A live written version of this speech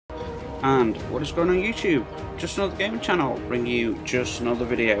And what is going on YouTube? Just another gaming channel, bring you just another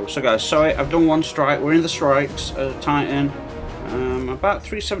video. So guys, sorry, I've done one strike, we're in the strikes, Titan. About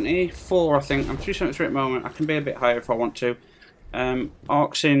 374 I think, I'm 373 at the moment, I can be a bit higher if I want to.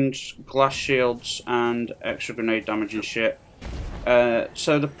 Arc Singe, glass shields and extra grenade damage and shit.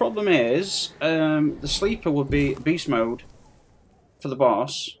 So the problem is, the sleeper would be beast mode for the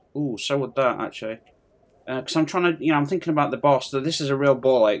boss. Ooh, so would that actually. Because I'm trying to, I'm thinking about the boss, that this is a real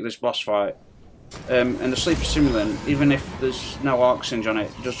ball ache, this boss fight. And the sleeper simulant, even if there's no arc singe on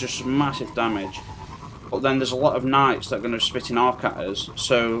it, does just massive damage. But then there's a lot of knights that are going to spit in arc at us,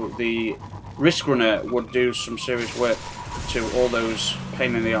 so the risk runner would do some serious work to all those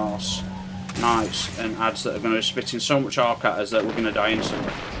pain in the arse knights and adds that are going to spit in so much arc at us that we're going to die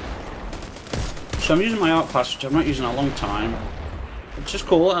instantly. So I'm using my arc pass, which I'm not using in a long time. It's just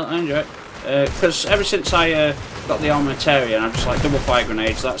cool, I enjoy it. Because ever since I got the armamentarian, I'm just like double fire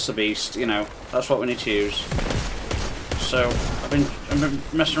grenades. That's the beast, that's what we need to use. So I've been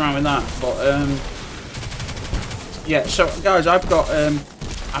messing around with that, but yeah. So guys, I've got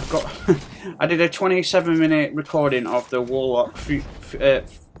I did a 27-minute recording of the Warlock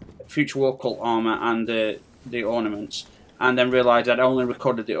Future War Cult armor and the ornaments, and then realised I'd only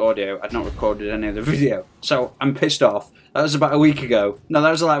recorded the audio. I'd not recorded any of the video, so I'm pissed off. That was about a week ago. No, that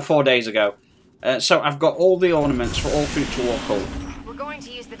was like 4 days ago. So I've got all the ornaments for all Future War Cult. We're going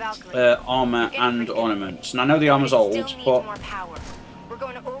to use the armor and ornaments. And I know the armor's old, but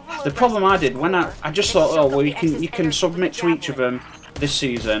the problem I did when I just thought, oh well, you can submit to each of them this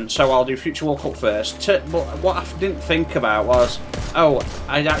season, so I'll do Future War Cult first. But what I didn't think about was, oh,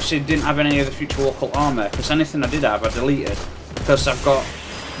 I actually didn't have any of the Future War Cult armor, because anything I did have I deleted, because I've got.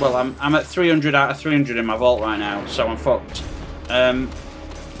 Well, I'm at 300 out of 300 in my vault right now, so I'm fucked.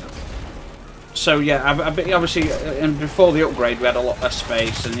 So yeah, obviously, and before the upgrade, we had a lot less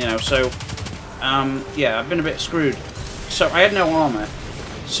space, and so yeah, I've been a bit screwed. So I had no armor,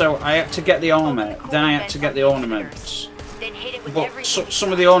 so I had to get the armor, then I had to get the ornaments. But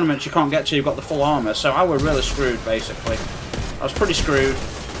some of the ornaments you can't get to, you've got the full armor, so I was really screwed basically. I was pretty screwed.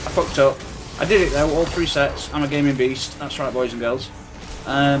 I fucked up. I did it though, all 3 sets. I'm a gaming beast. That's right, boys and girls.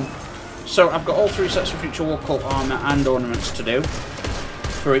 So I've got all 3 sets of Future War Cult armor and ornaments to do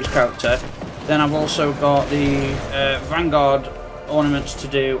for each character. Then I've also got the Vanguard ornaments to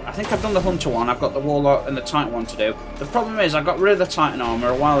do. I think I've done the Hunter one. I've got the Warlock and the Titan one to do. The problem is I got rid of the Titan armor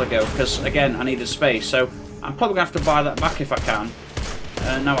a while ago because again I needed space. So I'm probably gonna have to buy that back if I can.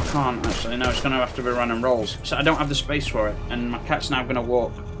 No, I can't actually. No, it's gonna have to be random rolls. So I don't have the space for it, and my cat's now gonna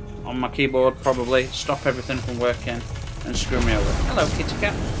walk on my keyboard, probably stop everything from working and screw me over. Hello, kitty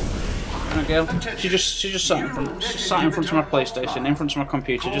cat. Hello, girl. She just sat in front of my PlayStation, in front of my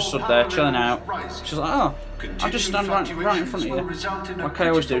computer, just stood there chilling out. She's like, oh, I'll just stand right in front of you, like I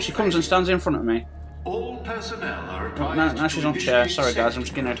always do. She comes and stands in front of me. All personnel are Now she's on chair. Sorry guys, I'm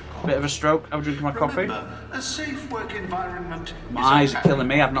just getting a bit of a stroke. I'm drinking my coffee. A safe work environment. My eyes are killing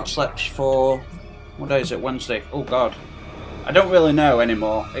me. I've not slept for, what day is it? Wednesday. Oh god. I don't really know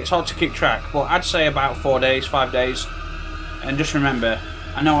anymore. It's hard to keep track, but I'd say about 4 days, 5 days. And just remember,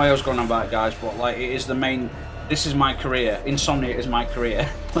 I know I was going on about it, guys, but like it is the main. This is my career. Insomnia is my career.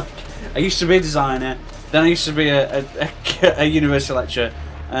 I used to be a designer, then I used to be a university lecturer,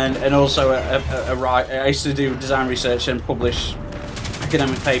 and also a writer. I used to do design research and publish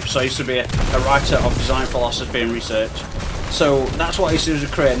academic papers. So I used to be a writer of design philosophy and research. So that's what I used to do as a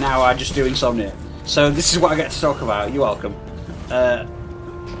career. Now I just do insomnia. So this is what I get to talk about. You're welcome.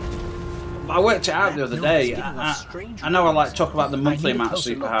 I worked it out the other day. I know I like to talk about the monthly amount of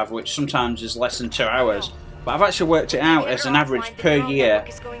sleep I have, which sometimes is less than 2 hours. But I've actually worked it out as an average per year.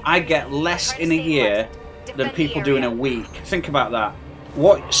 I get less in a year than people do in a week. Think about that.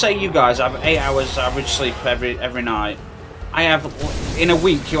 Say you guys have 8 hours average sleep every night. I have, in a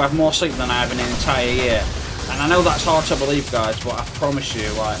week, you have more sleep than I have in an entire year. And I know that's hard to believe, guys, but I promise you,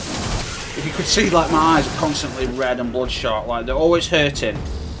 like, if you could see, like, my eyes are constantly red and bloodshot, like, they're always hurting.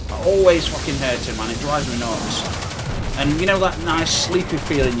 Always fucking hurting, man. It drives me nuts. And you know that nice sleepy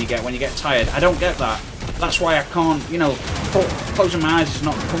feeling you get when you get tired? I don't get that. That's why I can't, closing my eyes is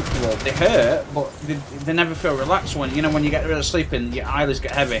not comfortable. They hurt, but they never feel relaxed when you get really sleeping, your eyelids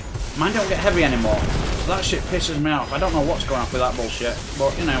get heavy. Mine don't get heavy anymore. So that shit pisses me off. I don't know what's going on with that bullshit,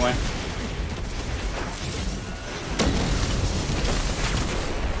 but anyway.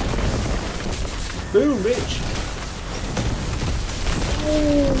 Boom, bitch.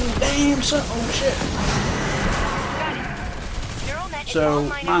 Oh, damn, son. Oh, shit. So,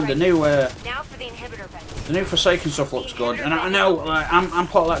 man, the new Forsaken stuff looks good. And I know, like, I'm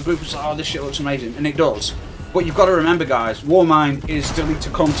part of that group that's like, oh, this shit looks amazing. And it does. But you've got to remember, guys, Warmind is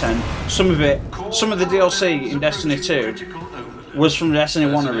deleted content. Some of the DLC in Destiny 2 was from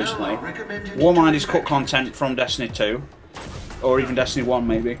Destiny 1 originally. Warmind is cut content from Destiny 2, or even Destiny 1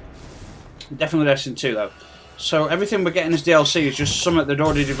 maybe. Definitely Destiny 2 though. So everything we're getting as DLC is just something they'd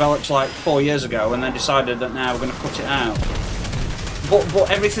already developed like 4 years ago, and then decided that now we're going to cut it out. But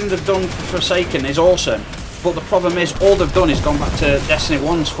everything they've done for Forsaken is awesome. But the problem is, all they've done is gone back to Destiny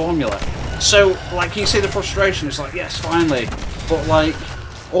 1's formula. So, like, you see the frustration, it's like, yes, finally. But, like,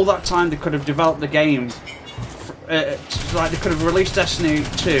 all that time they could have developed the game. Like, they could have released Destiny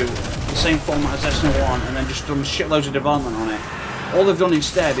 2, the same format as Destiny 1, and then just done shitloads of development on it. All they've done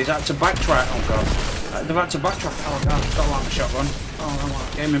instead is had to backtrack. Oh, God. They've had to backtrack. Oh, God, I've got to like my shotgun. Oh,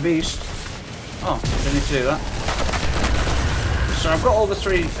 I Game of Beast. Oh, didn't need to do that. So, I've got all the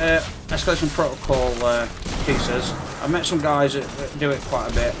 3 Escalation Protocol pieces. I've met some guys that do it quite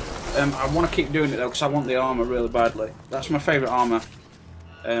a bit. I want to keep doing it though because I want the armour really badly. That's my favourite armour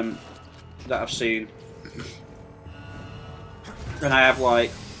that I've seen. And I have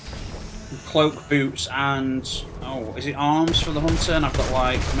like cloak, boots, and is it arms for the hunter? And I've got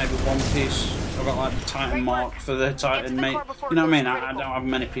like maybe 1 piece. I've got like the Titan mark for the Titan mate. You know what I mean? I don't have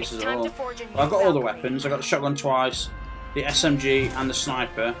many pieces at all. But I've got all the weapons. I've got the shotgun twice, the SMG, and the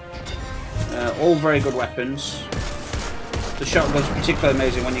sniper. All very good weapons. The shotgun's particularly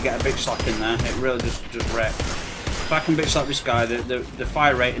amazing when you get a big slap in there. It really just wrecks. If I can big slap this guy, the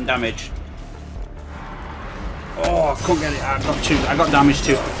fire rate and damage. Oh, I couldn't get it. I got damage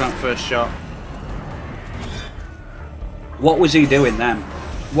too for that first shot. What was he doing then?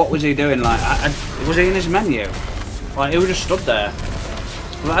 What was he doing? Like, was he in his menu? Like, he was just stood there.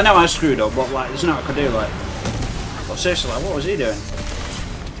 Like, I know I screwed up, but like, there's nothing I could do. Like, but seriously, like, what was he doing?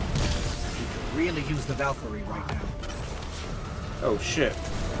 Really use the Valkyrie right now. Oh shit.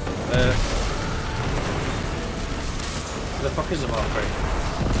 Where the fuck is the Valkyrie?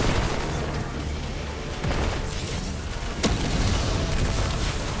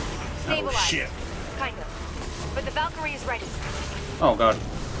 Oh shit. Kind of. But the Valkyrie is ready. Oh god.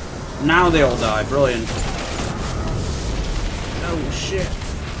 Now they all die. Brilliant. Oh shit.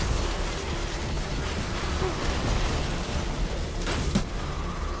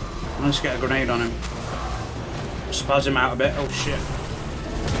 Let's get a grenade on him. Spaz him out a bit. Oh shit.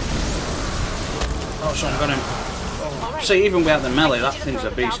 Oh, someone got him. Oh. See, even without the melee, that thing's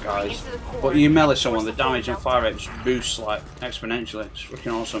a beast, guys. But you melee someone, the damage and fire rate just boosts like exponentially. It's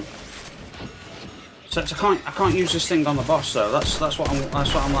freaking awesome. So I can't use this thing on the boss though. That's what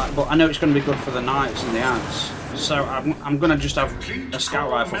I'm like. But I know it's going to be good for the knights and the ants. So I'm going to just have a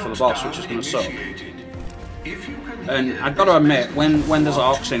scout rifle for the boss, which is going to suck. And I've got to admit, when there's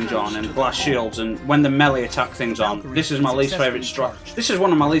Arc Singe on and Blast Shields and when the melee attack thing's on, this is my least favourite strike. This is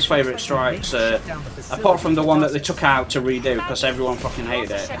one of my least favourite strikes, apart from the one that they took out to redo because everyone fucking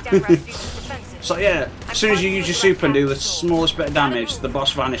hated it. So yeah, as soon as you use your super and do the smallest bit of damage, the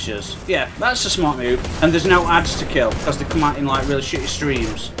boss vanishes. Yeah, that's a smart move. And there's no ads to kill because they come out in like really shitty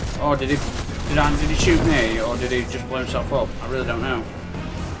streams. Oh, did he shoot me or did he just blow himself up? I really don't know.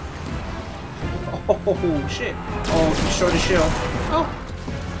 Oh shit! Oh, destroyed the shield. Oh.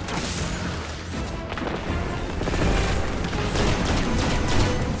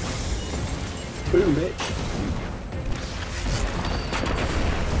 Boom, bitch.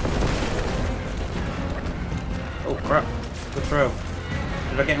 Oh crap! Good throw.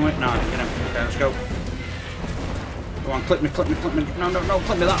 Did I get him with? No, I didn't get him. Okay, let's go. Come on, clip me, clip me, clip me. No, no, no,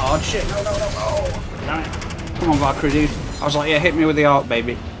 clip me that hard. Shit! No, no, no. Oh, damn it! Come on, Valkyrie, dude. I was like, yeah, hit me with the arc,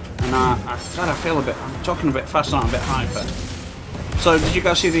 baby. And I feel a bit, I'm talking a bit fast, not a bit hyper. So, did you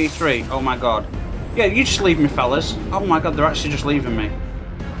guys see the E3? Oh my god. Yeah, you just leave me, fellas. Oh my god, they're actually just leaving me.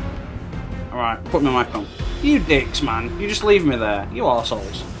 Alright, put my mic on. You dicks, man. You just leave me there. You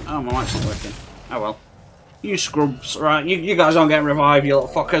arseholes. Oh, my mic's not working. Oh well. You scrubs. Right, you guys aren't getting revived, you little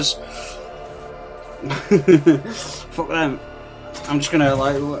fuckers. Fuck them. I'm just gonna,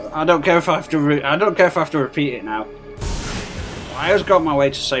 like, I don't care if I have to repeat it now. I always go out my way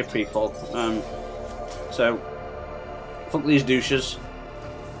to save people, so fuck these douches.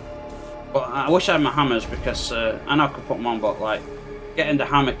 But I wish I had my hammers because I know I could put them on, but like getting the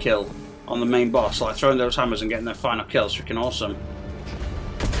hammer kill on the main boss, like throwing those hammers and getting their final kill is freaking awesome.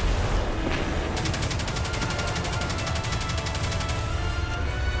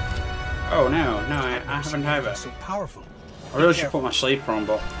 Oh no, I haven't either. So powerful. I really should put my sleeper on,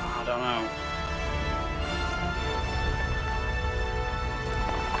 but I don't know.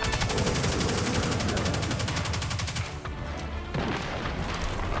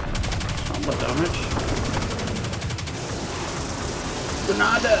 Damage.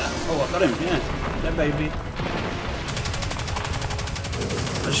 Granada! Oh, I got him, yeah. Yeah, baby.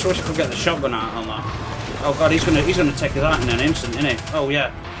 just wish I could get the shotgun out on that. Oh god, he's gonna take us out in an instant, isn't he? Oh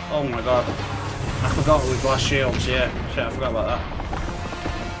yeah. Oh my god. I forgot with blast shields, yeah. Shit, I forgot about that.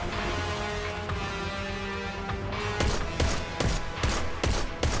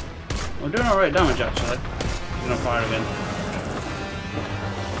 We're doing alright damage actually. I'm gonna fire again.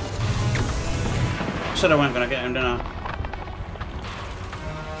 I said I weren't gonna get him, didn't I?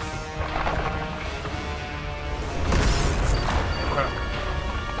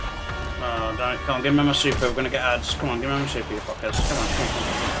 Oh, damn it. Come on, give me my super. We're gonna get ads. Come on, give me my super, you fuckers. Come on, come on.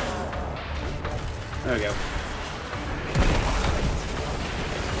 There we go.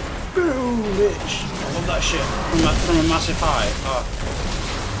 Boom, bitch. I love that shit. From a massive height. Oh.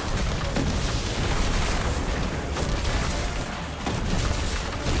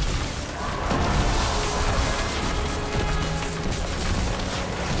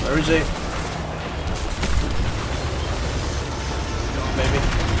 Where is he? Come on, baby.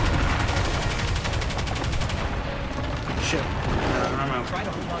 Shit. I'm out.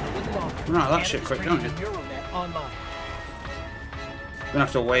 Run out of that shit quick, don't you? Gonna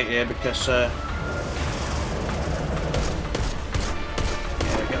have to wait here because yeah,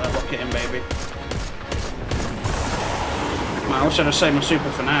 get that rocket in, baby. Man, I wish I'd have saved my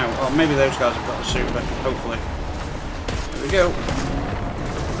super for now. Or maybe those guys have got a super, hopefully. There we go.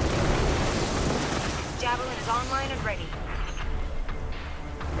 Javelin is online and ready.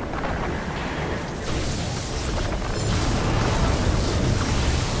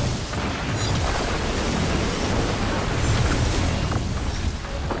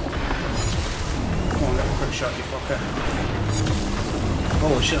 Shot you fucker.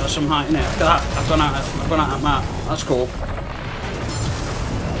 Holy shit, that's some height in it. Look at that. I've gone out that map. That's cool.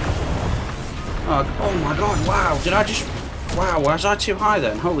 Oh my god, wow. Did I just... Wow, was I too high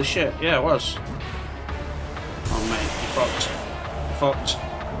then? Holy shit. Yeah, it was. Oh mate, you fucked. You fucked.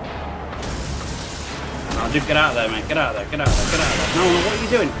 Oh, dude, get out of there, mate. Get out of there, get out of there, get out of there. No, what are you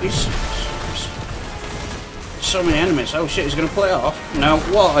doing? He's... So many enemies. Oh shit, he's gonna play it off. No,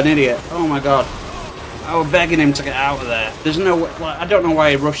 what an idiot. Oh my god. I was begging him to get out of there. There's no way, like, I don't know why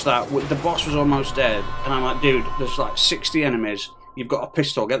he rushed that. The boss was almost dead, and I'm like, dude, there's like 60 enemies. You've got a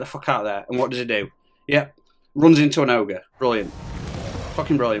pistol. Get the fuck out of there. And what does he do? Yep, runs into an ogre. Brilliant,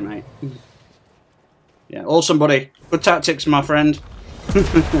 fucking brilliant, mate. Yeah, awesome, buddy. Good tactics, my friend.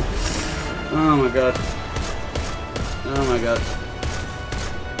 Oh my god. Oh my god.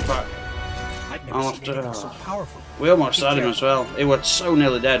 Fuck. I'll have to. We almost had him as well. He was so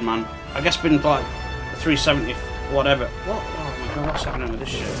nearly dead, man. I guess been like 370, whatever. What? Oh my god, what's happening with this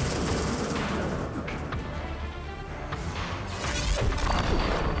shit?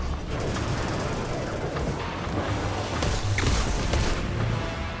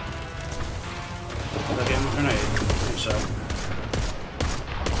 Did I get him a grenade? I think so.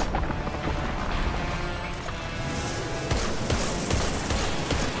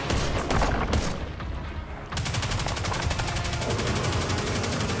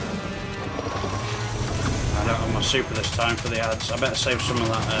 Super this time for the ads. I better save some of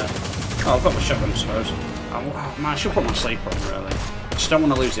that. Oh, I've got my shotgun, I suppose. Oh, man, I should put my sleeper on, really. I just don't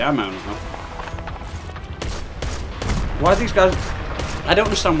want to lose the ammo now. Why are these guys... I don't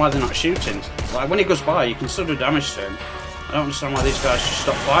understand why they're not shooting. Like, when he goes by, you can still do damage to him. I don't understand why these guys just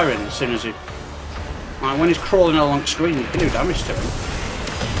stop firing as soon as he... Like, when he's crawling along the screen, you can do damage to him.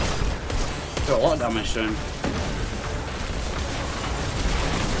 Do a lot of damage to him.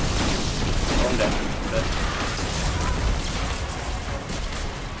 Oh, I'm dead.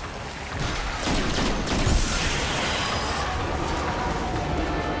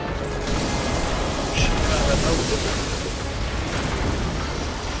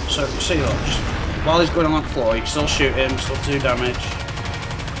 So, see, look, while he's going along the floor, you can still shoot him, still do damage.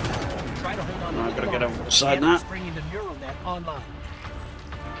 Oh, I've got to get over the side now.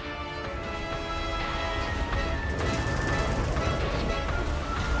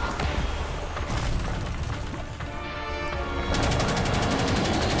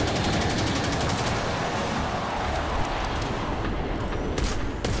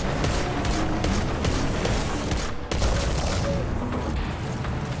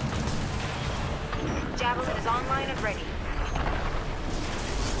 Javelin is online and ready.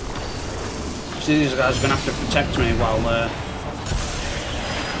 See, these guys are going to have to protect me while I'm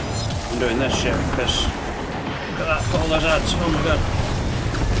doing this shit, because look at that, put all those ads, oh my god.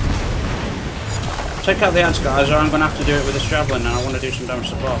 Take out the ads, guys, or I'm going to have to do it with this javelin, and I want to do some damage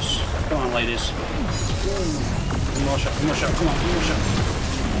to the boss. Come on, ladies. One more shot, come on, one more shot.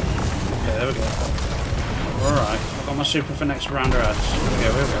 Okay, there we go. Alright, I've got my super for next round of ads. Here we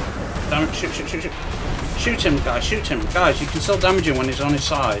go, here we go. Damage, shoot, shoot, shoot, shoot. Shoot him, guys, shoot him. Guys, you can still damage him when he's on his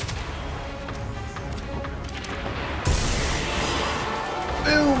side.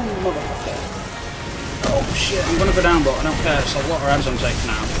 Boom, motherfucker. Oh shit, I'm gonna go down, but I don't care. It's a lot of heads I'm taking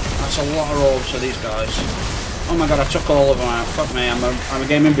out. That's a lot of orbs for these guys. Oh my god, I took all of them out. Fuck me, I'm a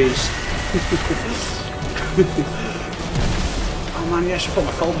gaming beast. Oh man, yeah, I should put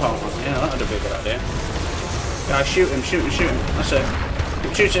my cold heart on. Yeah, that would be a good idea. Guys, shoot him, shoot him, shoot him. That's it.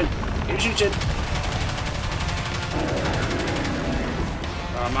 Keep shooting. Keep shooting.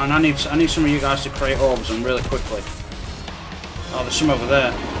 Oh man, I need some of you guys to create orbs and really quickly. Oh, there's some over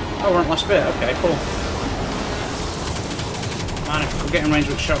there. Oh, we're on last bit. Okay, cool. Man, if we're getting range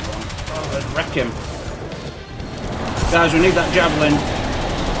with shotgun, oh, I'd wreck him. Guys, we need that javelin.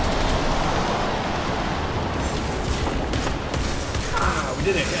 Ah, we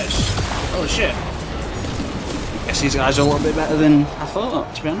did it, yes. Oh shit. I guess these guys are a little bit better than I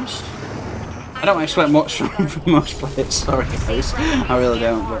thought, to be honest. I don't expect much from most players, sorry guys. I really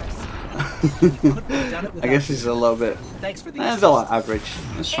don't, but I guess this is a little bit. It's a lot average.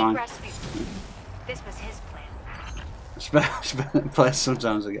 That's fine. This was his plan. It's better players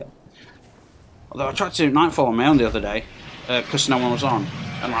sometimes I get. Although I tried to do Nightfall on my own the other day, because no one was on,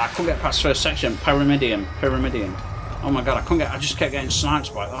 and like, I couldn't get past first section. Pyramidion. Oh my god, I just kept getting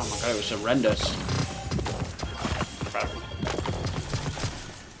sniped by it. Oh my god, it was horrendous.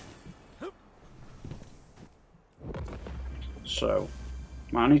 So,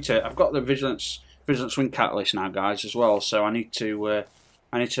 I've got the Vigilance Wing Catalyst now, guys, as well. So I need to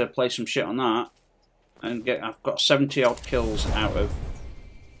play some shit on that, and I've got 70 odd kills out of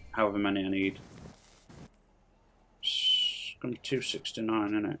however many I need. It's gonna be 269,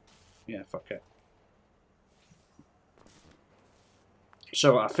 isn't it? Yeah, fuck it.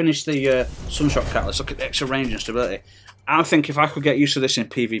 So I finished the Sunshot Catalyst. Look at the extra range and stability. I think if I could get used to this in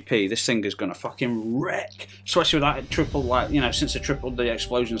PvP, this thing is gonna fucking wreck. Especially with that triple, like, you know, since it tripled the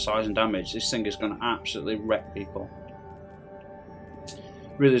explosion size and damage, this thing is gonna absolutely wreck people.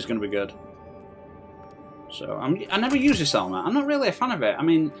 Really is gonna be good. So I never use this element. I'm not really a fan of it. I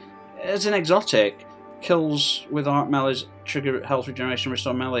mean, as an exotic, kills with arc melees trigger health regeneration,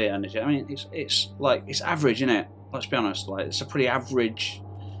 restore melee energy. I mean, it's like, it's average, isn't it? Let's be honest. Like, it's a pretty average,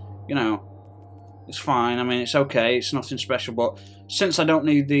 you know. It's fine. I mean, it's okay. It's nothing special. But since I don't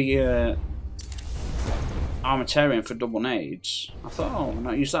need the Armatarian for double nades, I thought, oh, why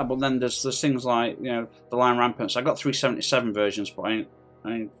not use that? But then there's things like, you know, the Lion Rampants. I got 377 versions, but I ain't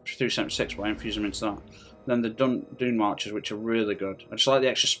 376, but I infuse them into that. Then the Dune Marches, which are really good. I just like the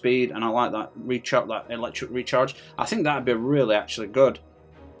extra speed, and I like that recharge, that electric recharge. I think that'd be really actually good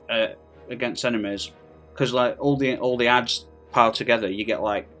against enemies, because like all the adds piled together, you get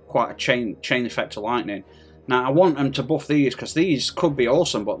like quite a chain effect to lightning. Now I want them to buff these, because these could be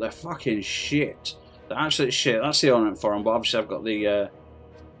awesome, but they're fucking shit. They're absolute shit. That's the ornament for them. But obviously I've got the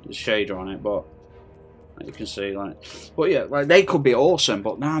shader on it, but you can see, like, but yeah, like they could be awesome,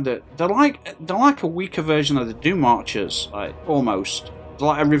 but now they're like a weaker version of the Doom Archers, like almost. They're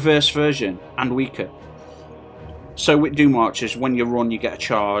like a reverse version and weaker. So with Doom Archers, when you run, you get a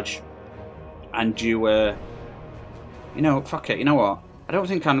charge, and you know, fuck it. You know what? I don't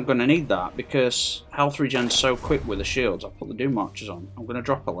think I'm going to need that, because health regen's so quick with the shields. I'll put the Doom Archers on. I'm going to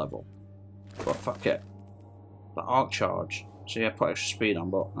drop a level, but fuck it. The arc charge. So yeah, put extra speed on,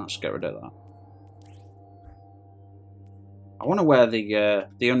 but let's get rid of that. I want to wear the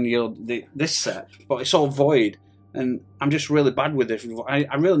Unyield this set, but it's all void, and I'm just really bad with this.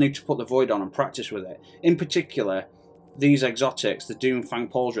 I really need to put the void on and practice with it. In particular, these exotics, the Doom Fang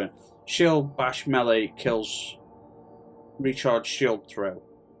Pauldron, shield bash melee kills, recharge shield throw.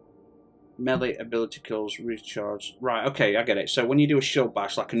 Melee ability kills recharge. Right, okay, I get it. So when you do a shield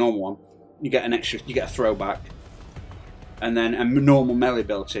bash like a normal one, you get a throwback, and then a normal melee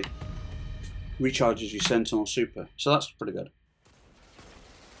ability recharges your Sentinel Super, so that's pretty good.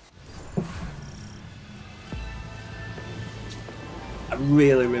 I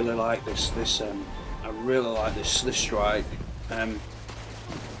really like this. I really like this strike.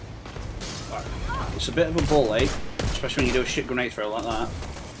 It's a bit of a ball ache, especially when you do a shit grenade throw like that.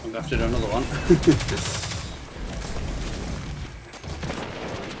 I'm gonna have to do another one. Goodness.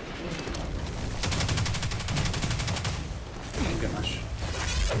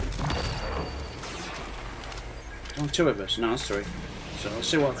 Two of us, no, that's three. So let's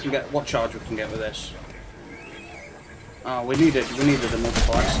see what charge we can get with this. Oh, we needed a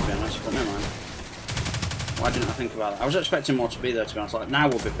multiple axe, to be honest, but never mind. Why didn't I think about that? I was expecting more to be there, to be honest. Like, now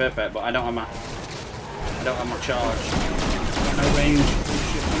would be perfect, but I don't have my charge. No range.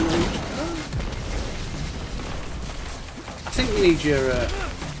 No range. I think you need your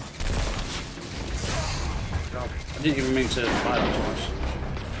I didn't even mean to buy that twice.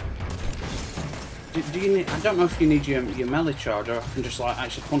 Do you need, I don't know if you need your melee charge or I can just like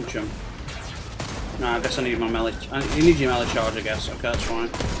actually punch him. No, I guess I need my melee. You need your melee charge, I guess. Okay, that's fine.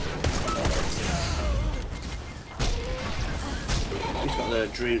 He's got the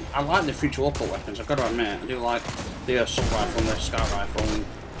dream. I like the future upper weapons. I've got to admit, I do like the assault rifle and the scout rifle and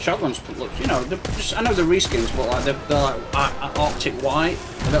shotguns. Look, you know, just, I know the reskins, but like they're like Arctic white,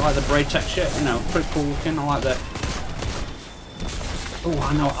 a bit like the Braid Tech shit. You know, pretty cool looking. I like the. Oh,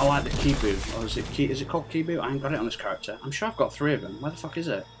 I know. I like the Kibu. Or is it called Kibu? I ain't got it on this character. I'm sure I've got 3 of them. Where the fuck is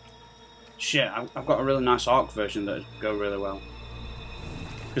it? Shit, I've got a really nice Arc version that go really well.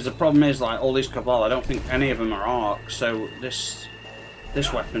 Because the problem is, like, all these Cabal, I don't think any of them are Arc, so this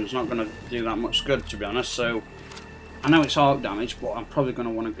weapon's not going to do that much good, to be honest. So, I know it's Arc damage, but I'm probably going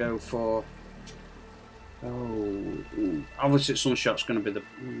to want to go for... Oh, obviously Sunshot's going to be the...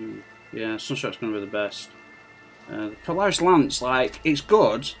 yeah, Sunshot's going to be the best. The Polaris Lance, like, it's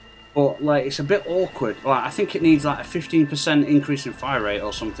good, but like it's a bit awkward. Like I think it needs like a 15% increase in fire rate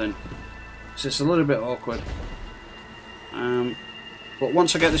or something. So it's a little bit awkward. But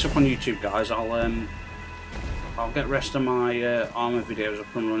once I get this up on YouTube, guys, I'll get the rest of my armor videos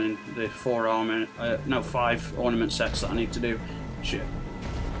up and running. The 5 ornament sets that I need to do. Shit.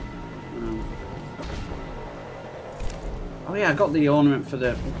 Oh yeah, I got the ornament for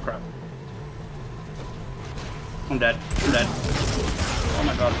the... Oh crap. I'm dead. I'm dead. Oh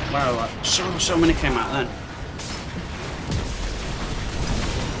my god. Wow, like, so many came out then.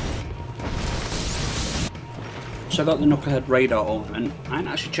 So I got the Knucklehead radar ornament. I haven't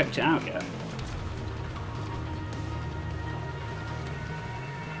actually checked it out yet.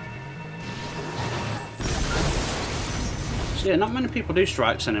 So yeah, not many people do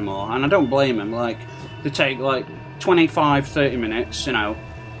strikes anymore, and I don't blame them. Like, they take like 25-30 minutes, you know.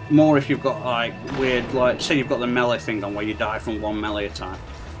 More if you've got like weird, like say you've got the melee thing on where you die from 1 melee attack.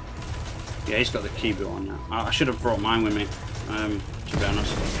 Yeah, he's got the Kibu on now. I should have brought mine with me, to be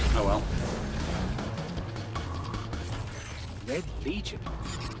honest. Oh well. Red Legion.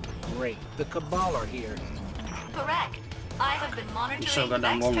 Great. The Cabal are here. Correct. I have been monitoring So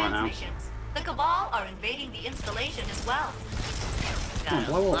goddamn Vex warm right now. transmissions. The Cabal are invading the installation as well. Come on,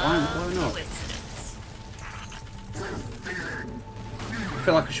 blow up, why not? Coincidence. I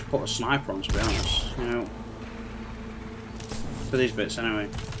feel like I should put a sniper on, to be honest, you know. For these bits, anyway.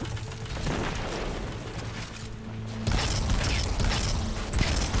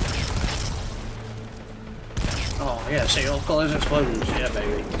 Oh, yeah, see, all colours explosions, yeah,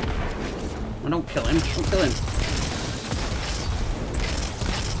 baby. Well, don't kill him, don't kill him.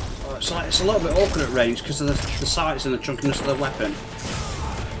 Oh, it's a little bit awkward at range because of the sights and the chunkiness of the weapon.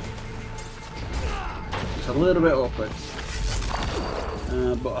 It's a little bit awkward.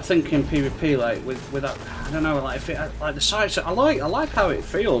 But I think in PvP, like with that, I don't know, like if it, like the sights, I like how it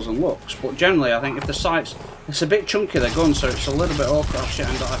feels and looks, but generally I think if the sights, it's a bit chunky the gun, so it's a little bit awkward. Oh shit!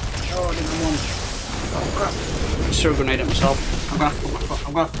 I didn't want. Oh crap! I just threw a grenade at myself. I'm gonna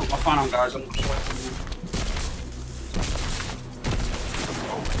have to put my fan on, guys. I'm sweating.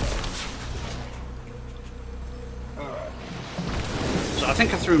 So I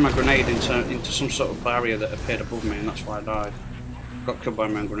think I threw my grenade into some sort of barrier that appeared above me, and that's why I died. Got killed by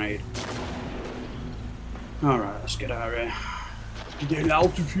my own grenade. Alright, let's get out of here. Get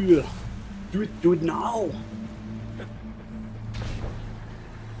out of here! Do it now!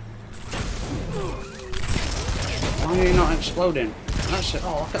 Why are you not exploding? That's it.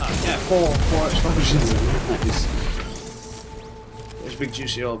 Oh, look at that. Yeah, four explosions. Nice. There's big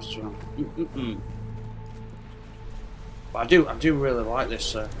juicy orbs as well. But I do really like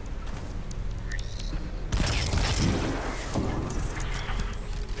this.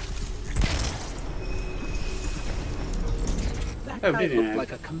 That guy looked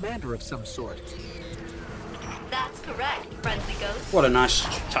like a commander of some sort. That's correct, friendly ghost. What a nice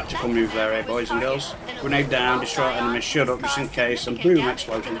tactical move there, eh, boys and girls. Grenade down, destroy enemy, shut up just in case, and boom,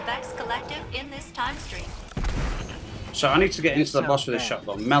 explosion. So I need to get into the boss with this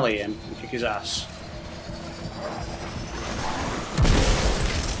shotgun, melee him, and kick his ass.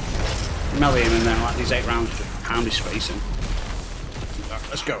 Melee him and then like these 8 rounds just pound his face in. Right,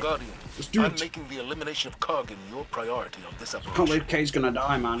 let's go. Guardian, Let's do I'm it. making the elimination of Kargan your priority on this operation. Can't believe Kay's gonna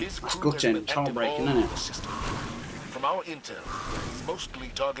die, man. His That's crew has gutting. been It's active heartbreaking, all isn't over it? the system. From our intel, he's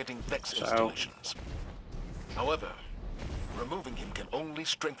mostly targeting Vex installations. However, removing him can only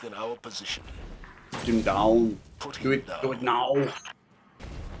strengthen our position. Put him down. Put him Do it now.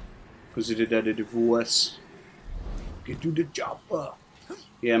 Because he did a divorce. Get to the chopper.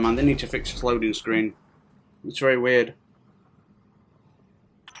 Yeah, man, they need to fix this loading screen. It's very weird.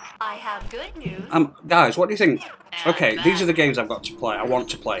 I I have good news. Guys, what do you think? Okay, these are the games I've got to play. I want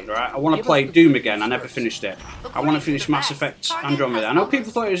to play, right? I want to play Doom again. I never finished it. I want to finish Mass Effect Andromeda. I know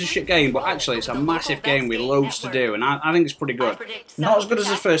people thought it was a shit game, but actually it's a massive game with loads to do, and I think it's pretty good. Not as good as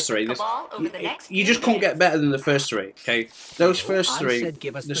the first three. You just couldn't get better than the first three, okay? Those first three,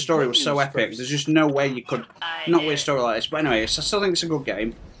 the story was so epic. There's just no way you could not with a story like this. But anyway, I still think it's a good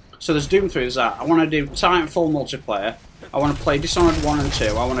game. So there's Doom 3, there's that. I want to do Titanfall multiplayer. I want to play Dishonored 1 and 2.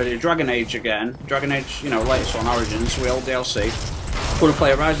 I want to do Dragon Age again. Dragon Age, you know, latest one, Origins, real DLC. I want to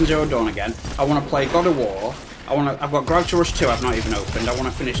play Horizon Zero Dawn again. I want to play God of War. I've got Gravity Rush 2 I've not even opened. I want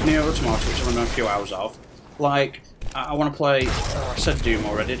to finish Nier Automata, which I've only done a few hours of. Like, I want to play... I said Doom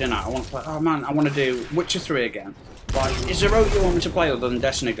already, didn't I? I want to play... Oh man, I want to do Witcher 3 again. Like, is there out you want me to play other than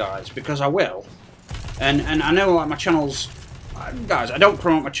Destiny, guys? Because I will. And I know, like, my channel's... Guys, I don't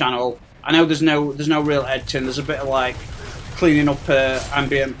promote my channel. I know there's no real editing. There's a bit of, like, cleaning up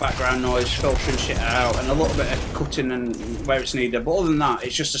ambient background noise, filtering shit out, and a little bit of cutting and where it's needed. But other than that,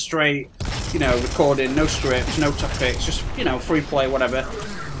 it's just a straight, you know, recording, no scripts, no topics, just, you know, free play, whatever.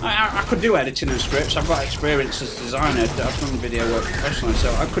 I could do editing and scripts. I've got experience as a designer. I've done video work professionally,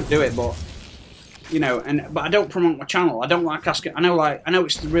 so I could do it. But you know, but I don't promote my channel. I don't like asking. I know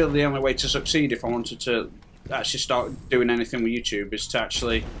it's really the only way to succeed if I wanted to actually start doing anything with YouTube is to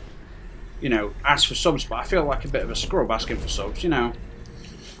actually, you know, ask for subs, but I feel like a bit of a scrub asking for subs, you know.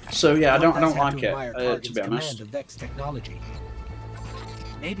 So yeah, I don't like it, to be honest.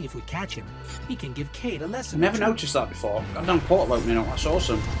 Maybe if we catch him, he can give Kate a lesson. I've never noticed that before. I've done portal opening up, that's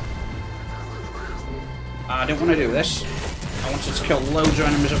awesome. I didn't want to do this. I wanted to kill loads of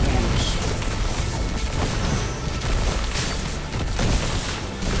enemies at once.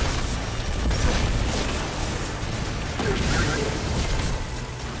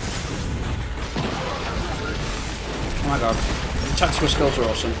 Oh my god. The tactical skills are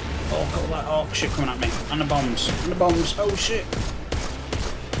awesome. Oh, got that orc shit coming at me. And the bombs. And the bombs. Oh shit.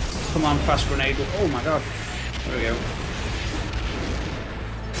 Come on, fast grenade. Oh my god. There we go.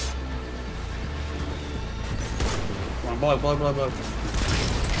 Come on, blow, blow, blow, blow.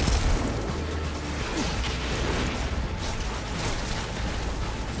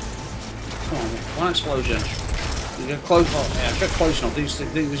 Come on, one explosion. You get close. Oh yeah, get close enough.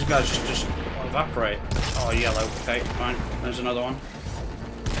 These guys just evaporate. Oh, yellow. Okay, fine. There's another one.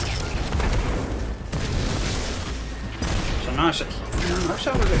 So nice. I wish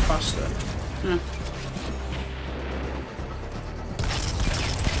I was a bit faster. Yeah.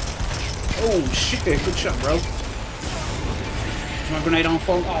 Oh shit! Good shot, bro. Is my grenade on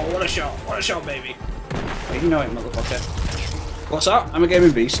full? Oh, what a shot! What a shot, baby! Oh, you know it, motherfucker. What's that? I'm a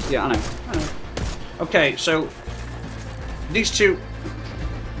gaming beast. Yeah, I know. Okay, so these two.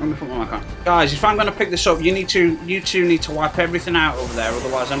 Let me put my mic on. Guys, if I'm going to pick this up, you two need to wipe everything out over there,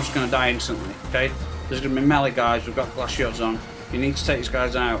 otherwise I'm just going to die instantly, okay? There's going to be melee guys, we've got glass shields on. You need to take these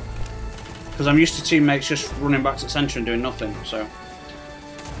guys out. Because I'm used to teammates just running back to the centre and doing nothing, so.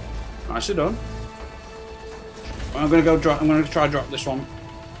 Nicely done. I'm going to try drop this one.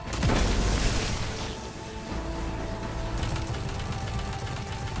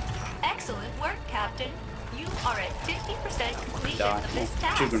 Excellent work, Captain. You are at 50% completion of this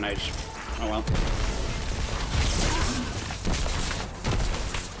task. 2 grenades. Oh well.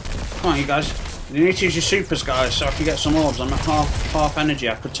 Come on, you guys. You need to use your supers, guys, so I can get some orbs. I'm at half energy.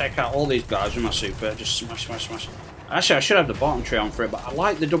 I could take out all these guys with my super. Just smash, smash, smash. Actually, I should have the bottom tree on for it, but I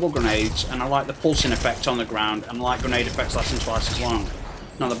like the double grenades, and I like the pulsing effect on the ground, and I like grenade effects lasting twice as long.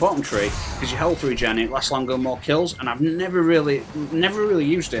 Now the bottom tree, because your health regen, it lasts longer and more kills, and I've never really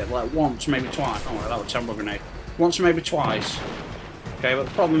used it, like once, maybe twice. Oh, that was a terrible grenade. Once, maybe twice. Okay, but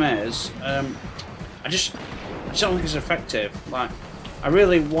the problem is, I just don't think it's effective. Like, I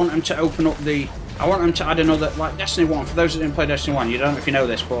really want them to open up the... I want them to add another, like Destiny 1, for those that didn't play Destiny 1, you don't know if you know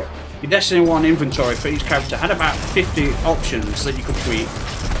this, but your Destiny 1 inventory for each character had about 50 options that you could tweak.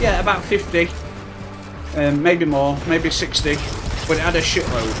 Yeah, about 50. Maybe more, maybe 60. But it had a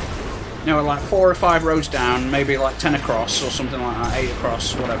shitload. You know, like 4 or 5 rows down, maybe like 10 across or something like that, 8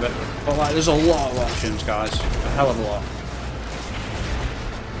 across, whatever. But like, there's a lot of options, guys. A hell of a lot.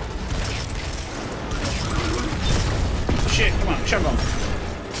 Shit, come on, shotgun.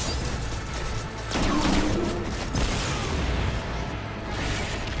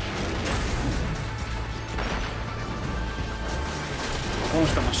 I've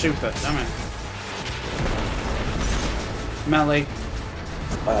almost got my super, damn it. Melee.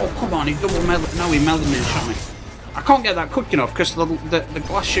 Oh, come on, he double melee. No, he melee me and shot me. I can't get that quick enough because the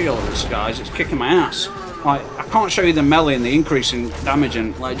glass shield of this, guys, it's kicking my ass. Like, I can't show you the melee and the increase in damage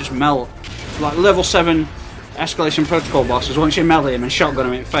and, like, just melt. Like, level 7 escalation protocol bosses, once you melee him and shotgun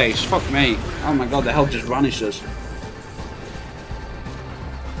him in the face, fuck me. Oh my god, the health just vanishes.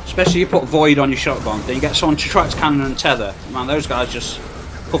 Especially you put Void on your shotgun, then you get someone to track cannon and tether. Man, those guys just...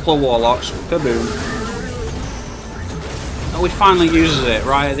 a couple of warlocks, kaboom. Oh, he finally uses it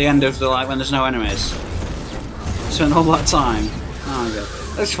right at the end of the, like, when there's no enemies. Spent all that time. Oh my god.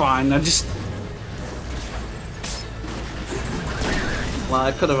 That's fine, I just... well,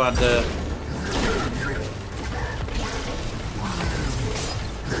 I could have had the...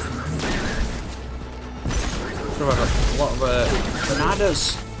 could have had a lot of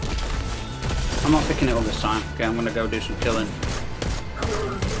granadas. I'm not picking it up this time. Okay, I'm gonna go do some killing. I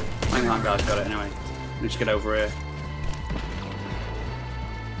think that guy's got it anyway. Let's get over here.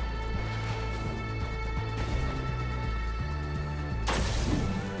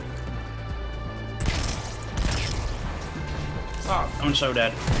 Oh, I'm so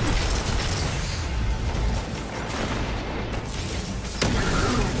dead.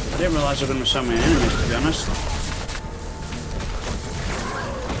 I didn't realise there were going to be so many enemies, to be honest.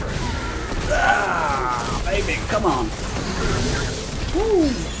 Ah, baby, come on. Woo.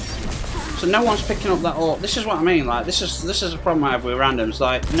 So no one's picking up that orb. This is what I mean. Like this is a problem I have with randoms.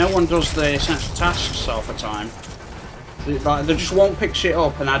 Like no one does the essential tasks half the time. Like they just won't pick shit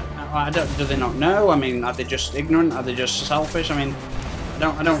up, and I don't. Do they not know? I mean, are they just ignorant? Are they just selfish? I mean, I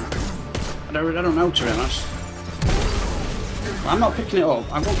don't know, to be honest. I'm not picking it up.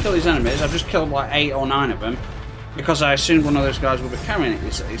 I won't kill these enemies. I've just killed like 8 or 9 of them because I assumed one of those guys would be carrying it.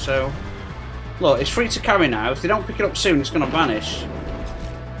 You see, so. Look, it's free to carry now. If they don't pick it up soon, it's going to vanish.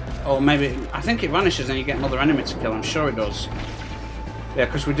 Or maybe... I think it vanishes and you get another enemy to kill. I'm sure it does. Yeah,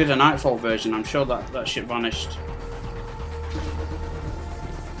 because we did a Nightfall version. I'm sure that shit vanished.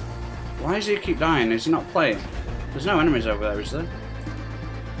 Why does he keep dying? Is he not playing? There's no enemies over there, is there?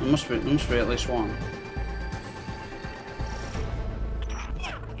 There must be at least one.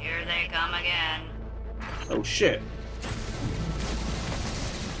 Here they come again. Oh, shit.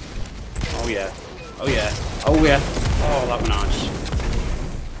 Oh yeah, oh yeah, oh yeah, oh that was nice.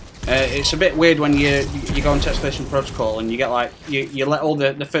 It's a bit weird when you go into Escalation Protocol and you get like, you let all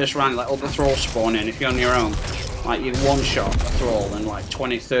the first round, let all the thralls spawn in. If you're on your own, like you one shot a thrall and like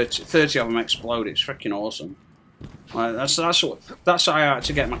 20, 30 of them explode. It's freaking awesome. Like, that's how I had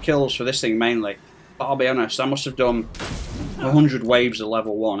to get my kills for this thing mainly. But I'll be honest, I must have done 100 waves of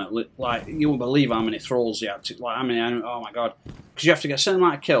level 1. Like, you won't believe how many thralls you have to, like, how many, oh my god. Because you have to get a certain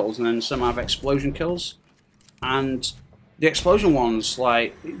amount of kills and then some amount of explosion kills. And the explosion ones,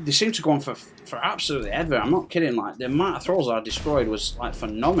 like, they seem to go on for absolutely ever. I'm not kidding, like, the amount of thralls I destroyed was, like,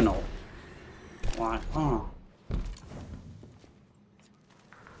 phenomenal. Like, oh.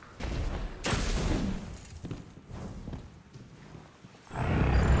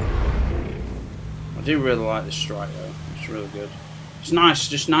 I do really like this strike though. It's really good. It's nice,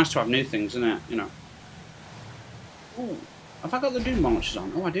 just nice to have new things, isn't it? You know. Ooh, have I got the Doom launchers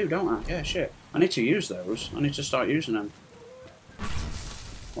on? Oh, I do, don't I? Yeah, shit. I need to use those. I need to start using them.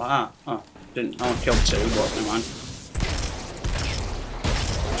 Like that. Oh, didn't. I killed 2, but never mind.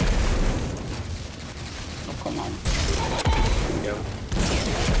 Oh, come on. Here we go.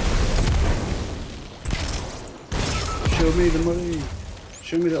 Show me the money.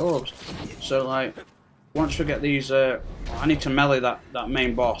 Show me the orbs. So, like, once we get these, I need to melee that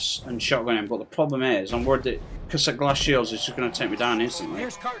main boss and shotgun him. But the problem is, I'm worried that because of glass shields, it's just going to take me down instantly.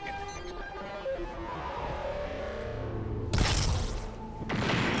 Here's Cargan.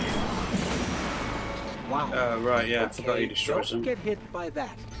 Wow. Right, yeah, I forgot he destroys them. Don't get hit by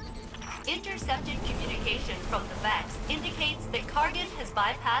that. Intercepted communication from the Vex indicates that Cargan has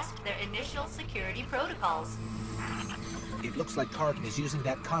bypassed their initial security protocols. It looks like Cargan is using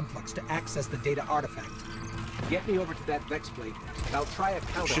that complex to access the data artifact. Get me over to that Vex plate, and I'll try a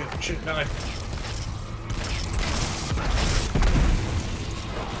counter. Shoot, no.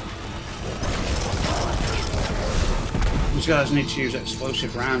 These guys need to use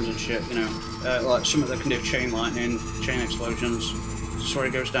explosive rounds and shit, you know. Like some of them can do chain lightning, chain explosions. This is where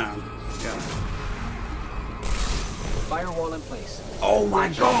he goes down. Yeah. Firewall in place. Oh my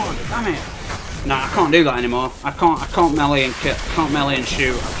god! Damn it! Nah, I can't do that anymore. I can't melee and kill. I can't melee and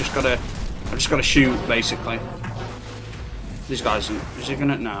shoot. I've just gotta shoot basically. These guys, is he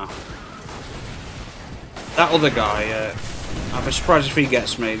gonna? Nah. That other guy, I'd be surprised if he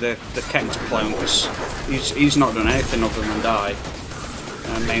gets me. The Kek's clone, because he's not done anything other than die,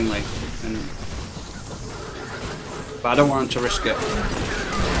 mainly. But I don't want him to risk it.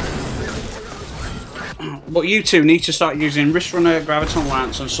 But you two need to start using Wrist Runner, Graviton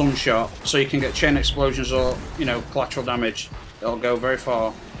Lance, and Sunshot so you can get chain explosions or, you know, collateral damage. It'll go very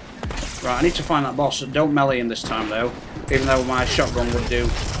far. Right, I need to find that boss. Don't melee him this time though, even though my shotgun would do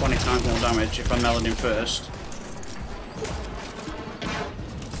 20 times more damage if I meleed him first.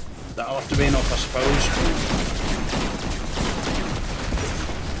 That'll have to be enough, I suppose.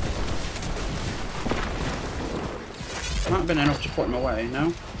 Might have been enough to put him away,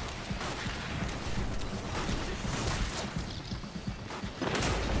 no?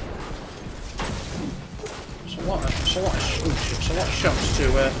 It's a lot of shots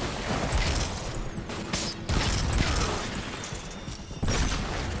to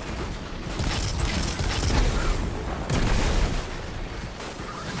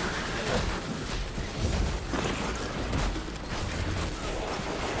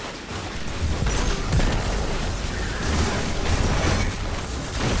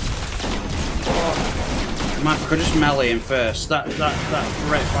I could just melee him first. That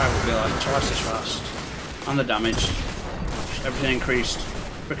rate of fire would be like twice as fast. And the damage. Just everything increased.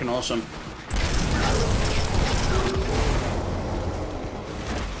 Freaking awesome.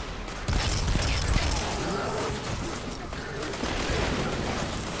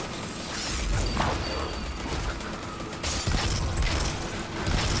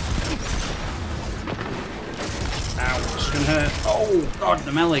 Ow, this is gonna hurt. Oh god,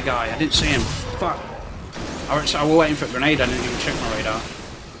 the melee guy. I didn't see him. Fuck. I was waiting for a grenade, I didn't even check my radar.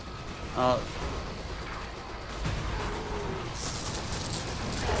 Oh,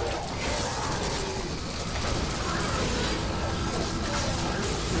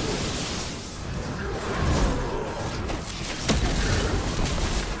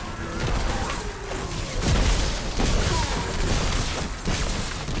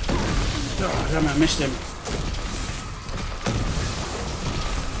 damn it, I missed him.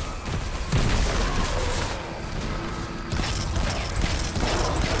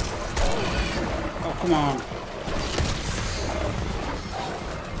 Come on.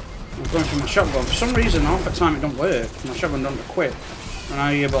 I'm going for my shotgun. For some reason, half the time it don't work. My shotgun don't quit. And now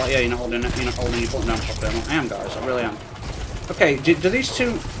you're like, yeah, you're not holding your button down properly. I am, guys. I really am. Okay, do these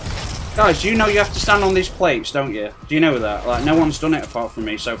two... Guys, do you know you have to stand on these plates, don't you? Do you know that? Like, no one's done it apart from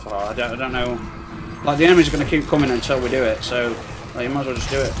me so far. I don't know... Like, the enemies are going to keep coming until we do it, so... Like, you might as well just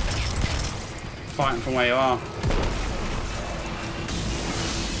do it. Fighting from where you are.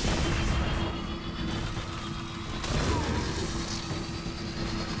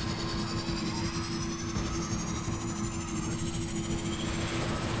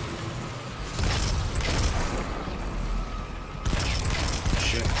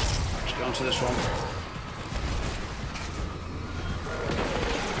 To this one.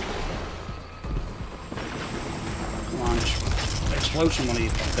 Come on, just explode some one of you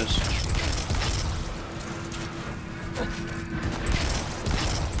fuckers.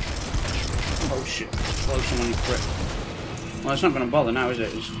 Oh shit, explode some one you prick. Well, it's not going to bother now, is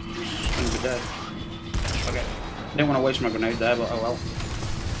it? It's going to be dead. Okay. Didn't want to waste my grenade there, but oh well.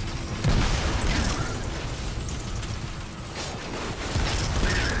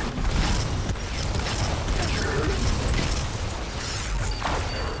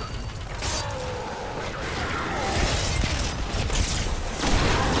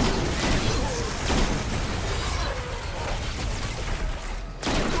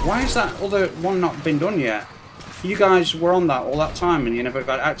 Why is that other one not been done yet? You guys were on that all that time and you never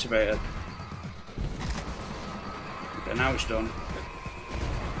got it activated. Okay, now it's done.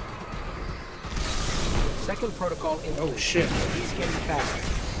 Second protocol in. Oh shit. He's getting faster.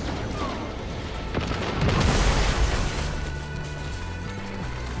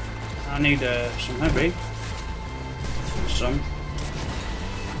 I need some heavy. Some.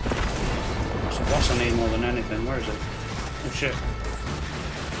 That's the boss I need more than anything. Where is it? Oh shit.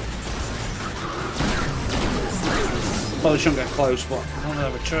 Probably shouldn't get close, but I don't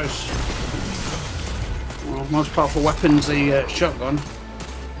really have a choice. Well, most powerful weapon's the shotgun.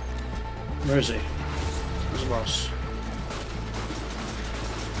 Where is he? Where's the boss?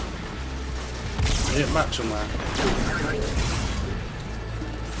 Is it back somewhere?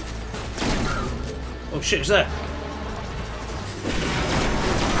 Oh shit, it's there!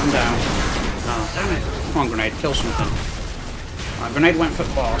 I'm down. Oh, damn it. Come on, grenade, kill something. My grenade went for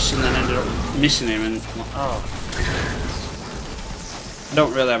the boss and then ended up missing him and... Oh. I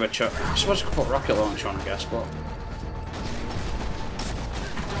don't really have a choice. I suppose I could put rocket launcher on, I guess, but...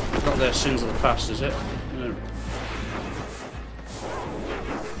 I've got the sins of the past, is it? No.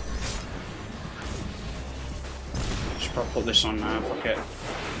 Should probably put this on now, fuck it.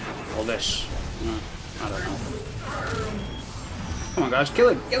 Or this. No, I don't know. Come on guys, kill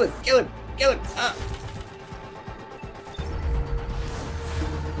him! Kill him! Kill him! Kill him! Ah!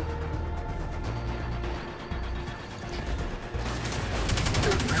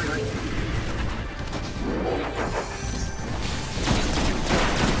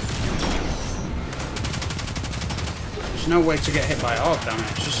 no way to get hit by arc damage.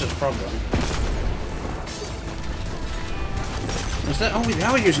 It's just a problem. Is that? Oh, they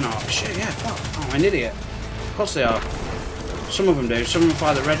are using arc. Shit, yeah. Fuck. Oh, I'm an idiot. Of course they are. Some of them do. Some of them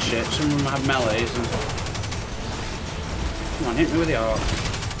fire the red shit. Some of them have melees. And... Come on, hit me with the arc.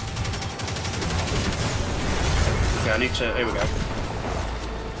 Okay, I need to... Here we go.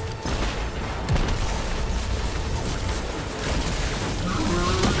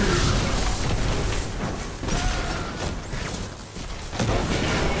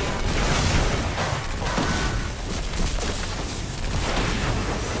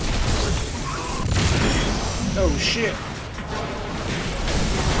 Oh, shit.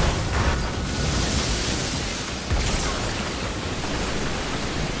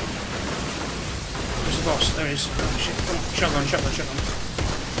 Boss, there he is. Oh shit, come on, shotgun.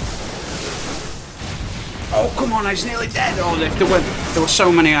 Oh, come on, he's nearly dead. Oh, there were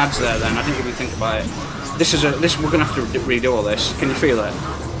so many ads there then, I didn't even think about it. We're gonna have to redo all this. Can you feel it?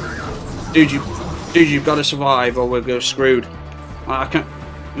 Dude, you've got to survive or we'll go screwed. I can't...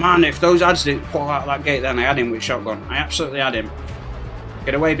 Man, if those ads didn't pull out that gate then, I had him with shotgun. I absolutely had him.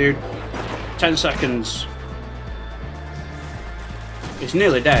 Get away, dude. 10 seconds. He's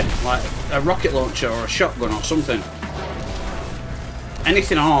nearly dead, like a rocket launcher or a shotgun or something.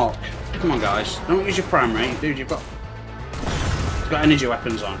 Anything arc. Come on, guys. Don't use your primary. Dude, you've got energy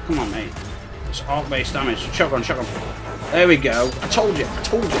weapons on. Come on, mate. It's arc-based damage. Shotgun. There we go. I told you. I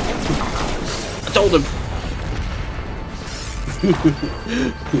told him.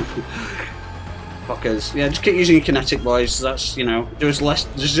 Fuckers. Yeah, just keep using your kinetic, boys. That's, you know, do as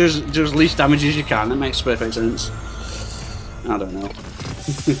least damage as you can. That makes perfect sense. I don't know.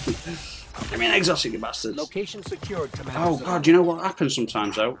 I mean, exotic, you bastards. Location secured, Commander. Oh god, do you know what happens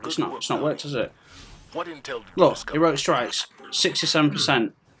sometimes though? It's not worked, has it? What intel did you Look, discover? heroic strikes,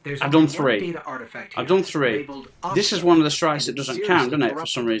 67%. There's I've done only one 3. data artifact here, I've done 3. labeled This is one of the object, strikes that and doesn't seriously count, doesn't it? For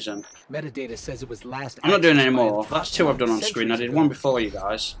corrupted. some reason. Metadata says it was last. I'm not doing accessed any by more. an That's 2 I've done on screen. I did centuries one ago. before you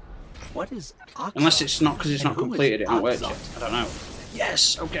guys. What is oxide? Unless it's not because it's not And who is completed. It hasn't worked yet. oxide? I don't know.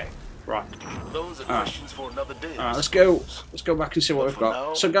 Yes. Okay. Right. Those are questions for another day. Alright, let's go back and see what we've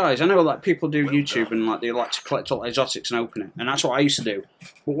got. So guys, I know like people do YouTube and like they like to collect all exotics and open it, and that's what I used to do.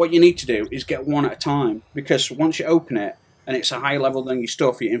 But what you need to do is get one at a time, because once you open it and it's a higher level than your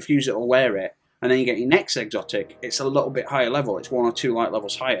stuff, you infuse it or wear it, and then you get your next exotic, it's a little bit higher level. It's 1 or 2 light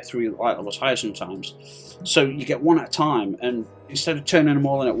levels higher, 3 light levels higher sometimes. So you get one at a time, and instead of turning them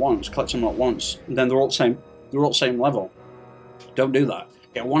all in at once, collect them all at once, and then they're all the same level. Don't do that.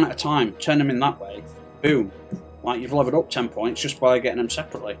 Get one at a time, turn them in that way, boom. Like you've leveled up 10 points just by getting them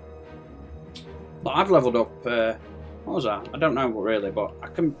separately. Like I've leveled up, what was that? I don't know really, but I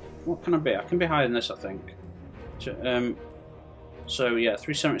can, what can I be? I can be higher than this, I think. So yeah,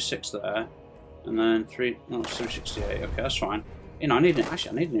 376 there, and then 368, okay, that's fine. You know, I need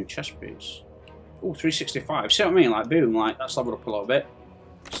a new chest piece. Oh, 365, see what I mean? Like boom, like that's leveled up a little bit.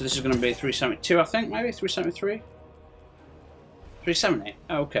 So this is going to be 372, I think, maybe, 373? 370.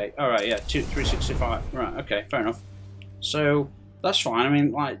 Oh, okay. All right. Yeah. 365. Right. Okay. Fair enough. So that's fine. I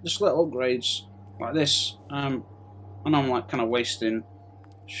mean, like just little upgrades like this. I know I'm like kind of wasting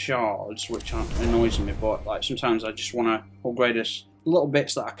shards, which annoys me. But like sometimes I just want to upgrade us little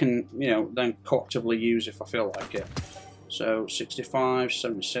bits that I can, you know, then cooperatively use if I feel like it. So 65,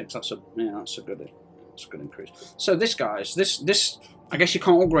 76. That's a good increase. So this, guys, this I guess you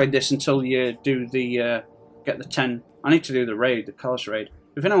can't upgrade this until you do the get the 10. I need to do the raid, the Callous raid.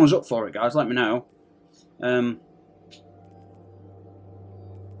 If anyone's up for it, guys, let me know.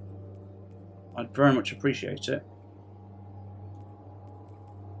 I'd very much appreciate it.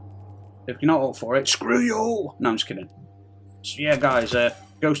 If you're not up for it, screw you! No, I'm just kidding. So yeah, guys,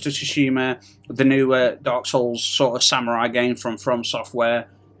 Ghost of Tsushima, the new Dark Souls sort of samurai game from Software,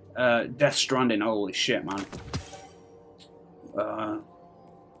 Death Stranding, holy shit, man.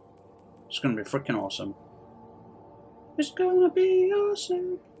 It's gonna be freaking awesome. It's gonna be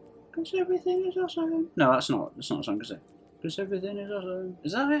awesome, cause everything is awesome. No, that's not a song, is it? Cause everything is awesome.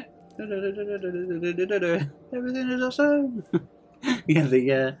 Is that it? Everything is awesome. Yeah,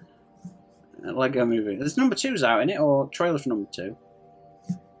 the Lego movie. There's number 2's out in it, or trailer for number 2.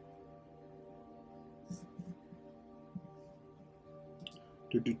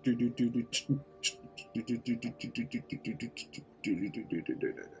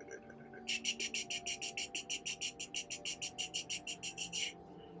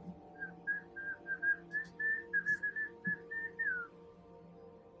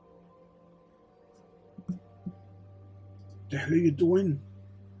 The hell are you doing?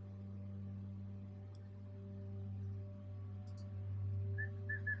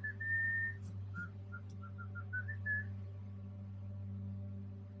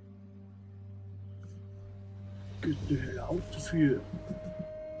 Get the hell out of here.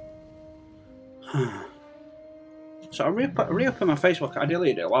 So I reopened my Facebook. I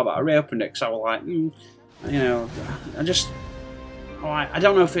deleted it a while back. I reopened it because I was like, you know, I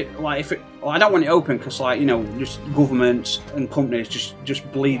don't know if it, like, well, I don't want it open because, like, you know, just governments and companies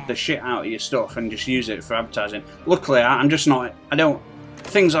just bleed the shit out of your stuff and just use it for advertising. Luckily, I'm just not. I don't.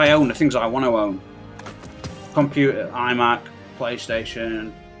 Things I own are things I want to own. Computer, iMac,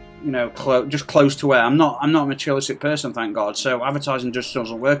 PlayStation, you know, just close to where I'm not a materialistic person, thank God. So advertising just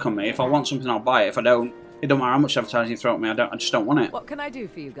doesn't work on me. If I want something, I'll buy it. If I don't, it don't matter how much advertising you throw at me. I just don't want it. What can I do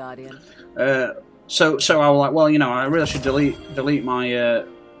for you, Guardian? So I was like, well, you know, I really should delete my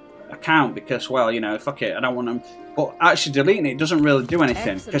account because, well, you know, fuck it, I don't want them. But actually deleting it doesn't really do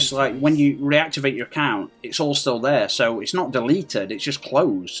anything because, like, when you reactivate your account, it's all still there. So it's not deleted, it's just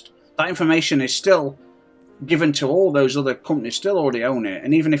closed. That information is still given to all those other companies, still already own it.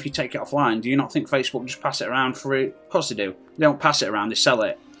 And even if you take it offline, do you not think Facebook just pass it around for it? Of course they do. They don't pass it around, they sell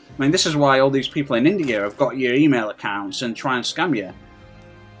it. I mean, this is why all these people in India have got your email accounts and try and scam you.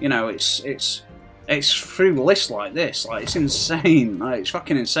 You know, it's through lists like this. Like, it's insane. Like, it's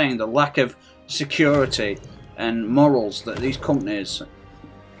fucking insane, the lack of security and morals that these companies...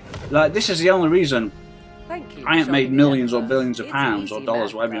 Like, this is the only reason I ain't made millions or billions of pounds or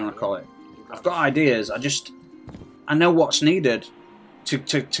dollars, whatever you want to call it. I've got ideas, I know what's needed to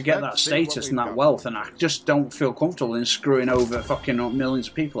get that status and that wealth, and I just don't feel comfortable in screwing over fucking millions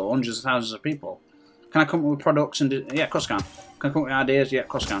of people or hundreds of thousands of people. Can I come up with products and do... Yeah, of course I can. Can I come up with ideas? Yeah, of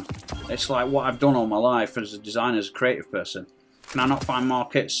course I can. It's like what I've done all my life as a designer, as a creative person. Can I not find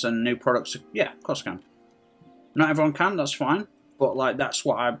markets and new products? Yeah, of course I can. Not everyone can, that's fine. But, like, that's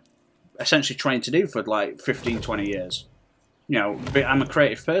what I essentially trained to do for, like, 15, 20 years. You know, I'm a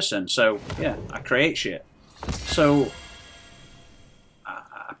creative person, so, yeah, I create shit. So,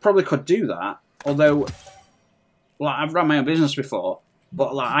 I probably could do that, although, like, I've run my own business before,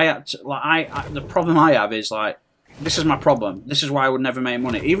 but, like, the problem I have is, like, this is my problem. This is why I would never make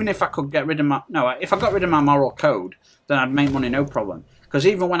money. Even if I could get rid of my... No, if I got rid of my moral code, then I'd make money, no problem. Because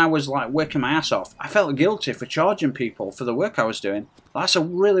even when I was, like, working my ass off, I felt guilty for charging people for the work I was doing. That's a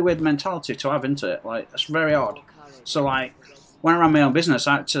really weird mentality to have, isn't it? Like, that's very odd. So, like, when I ran my own business,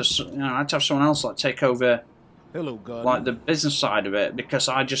 I had to, you know, I had to have someone else, like, take over, like, the business side of it, because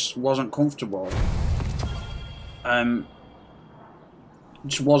I just wasn't comfortable.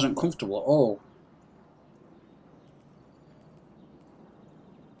 Just wasn't comfortable at all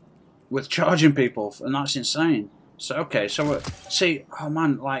with charging people, and that's insane. So, okay, so, see, oh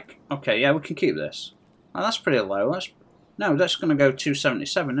man, like, okay, yeah, we can keep this. Oh, that's pretty low. No, that's going to go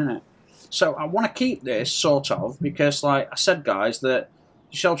 277, isn't it? So, I want to keep this, sort of, because, like I said, guys, that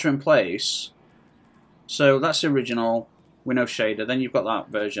shelter in place, so that's the original, with no shader, then you've got that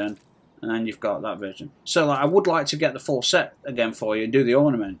version, and then you've got that version. So, like, I would like to get the full set again for you and do the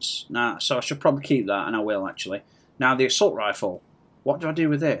ornaments. Now, so I should probably keep that, and I will, actually. Now, the assault rifle, what do I do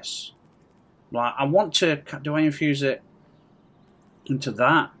with this? Like, I want to, do I infuse it into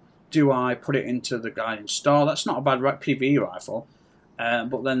that? Do I put it into the Guardian Star? That's not a bad PvE rifle.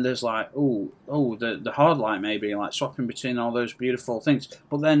 But then there's like, the hard light maybe, like swapping between all those beautiful things.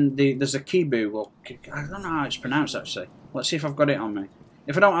 But then there's a Kibu, or I don't know how it's pronounced actually. Let's see if I've got it on me.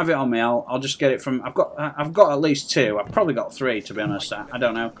 If I don't have it on me, I'll just get it from, I've got at least 2. I've probably got 3 to be honest. I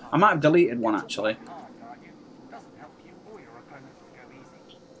don't know. I might have deleted one actually.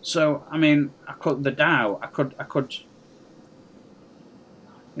 So, I mean, I could, the Dow, I could,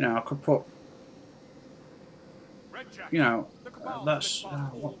 you know, I could put, you know, that's,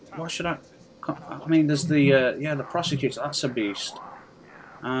 what should I mean, there's the, yeah, the Prosecutor, that's a beast.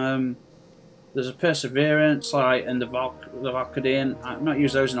 There's a Perseverance, like, and the Valkyrian, I've not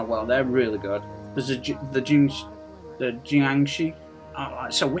used those in a while, they're really good. There's the Jiangxi,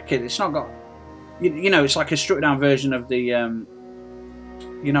 it's so wicked, it's not got, you know, it's like a struck down version of the,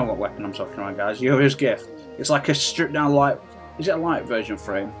 you know what weapon I'm talking about, guys. Yuri's Gift. It's like a stripped down light. Is it a light version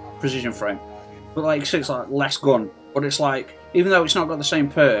frame? Precision frame. But like, so it's like less gun. But it's like, even though it's not got the same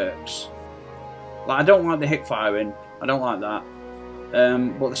perks, like I don't like the hip firing. I don't like that.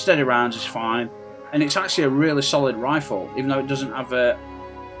 But the steady rounds is fine. And it's actually a really solid rifle, even though it doesn't have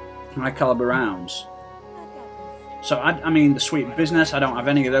high caliber rounds. So I mean, the Sweet Business. I don't have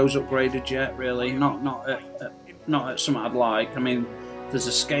any of those upgraded yet, really. Not at something I'd like. I mean. There's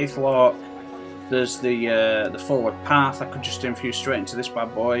a Scathe Lock, there's the Forward Path, I could just infuse straight into this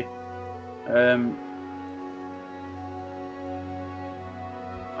bad boy.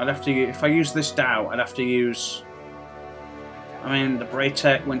 I'd have to, if I use this Dow, I'd have to use, I mean, the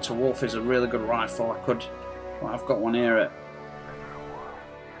Braytech Winter Wolf is a really good rifle. I could, well, I've got one here at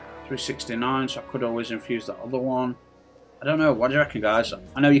 369, so I could always infuse that other one. I don't know. What do you reckon, guys?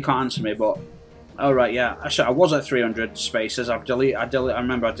 I know you can't answer me, but oh right, yeah. Actually, I was at 300 spaces. I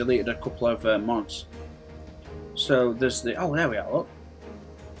remember I deleted a couple of mods. So there's the. Oh, there we are. Look.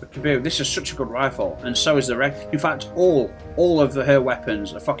 This is such a good rifle, and so is the reg. In fact, all of her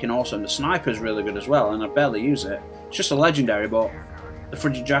weapons are fucking awesome. The sniper's really good as well, and I barely use it. It's just a legendary, but the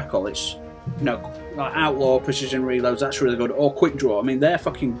Frigid Jackal, it's, you know, like outlaw precision reloads. That's really good. Or quick draw. I mean, they're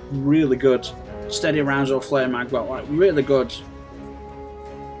fucking really good. Steady rounds or flare mag, but like really good.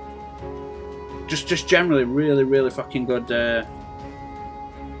 Just generally really fucking good.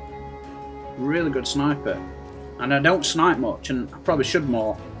 Really good sniper. And I don't snipe much, and I probably should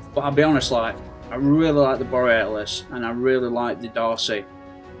more. But I'll be honest, like, I really like the Borealis, and I really like the Darcy.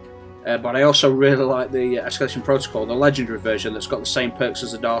 But I also really like the Escalation Protocol, the legendary version that's got the same perks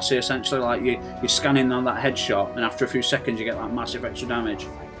as the Darcy, essentially. Like, you're scanning on that headshot, and after a few seconds you get that massive extra damage.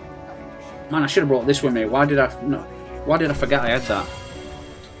 Man, I should have brought this with me. Why did I forget I had that?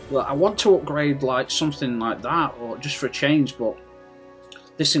 Well, I want to upgrade, like, something like that, or just for a change, but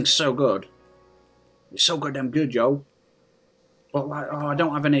this thing's so good. It's so goddamn good, yo. But like, oh, I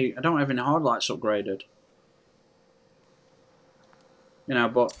don't have any hard lights upgraded. You know,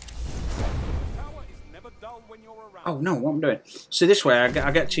 but oh no, what I'm doing? See, this way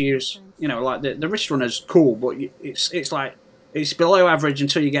I get to use, you know, like the wrist runner's cool, but it's like it's below average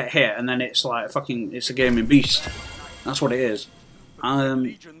until you get hit, and then it's like fucking, it's a gaming beast. That's what it is.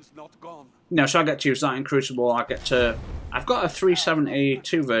 You know, so I get to use that in Crucible. I've got a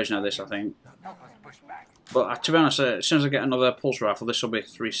 372 version of this, I think. But to be honest, as soon as I get another pulse rifle, this will be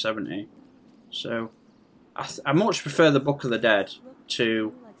 370. So I much prefer the Book of the Dead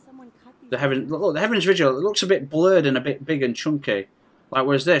to the Heaven. Look, the Heaven's Vigil. It looks a bit blurred and a bit big and chunky. Like,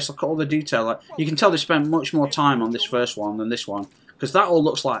 whereas this, look at all the detail. Like, you can tell they spent much more time on this first one than this one, because that all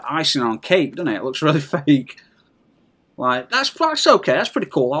looks like icing on cake, doesn't it? It looks really fake. Like, that's okay. That's pretty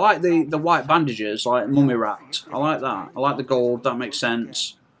cool. I like the white bandages, like mummy wrapped. I like that. I like the gold. That makes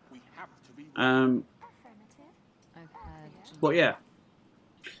sense. But yeah,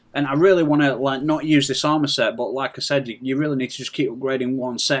 and I really want to like not use this armor set, but like I said, you really need to just keep upgrading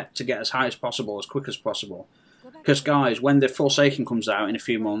one set to get as high as possible, as quick as possible. Because guys, when the Forsaken comes out in a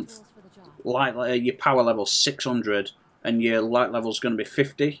few months, your power level's 600 and your light level's going to be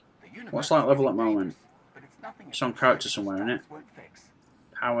 50. What's light level at the moment? It's on character somewhere, isn't it?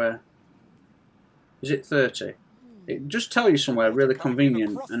 Power. Is it 30? It just tell you somewhere really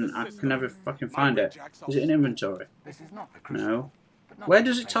convenient, and I can never fucking find it. Is it in inventory? No. Where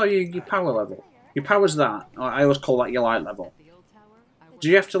does it tell you your power level? Your power's that. I always call that your light level. Do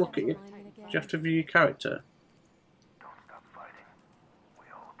you have to look at your? Do you have to view your character?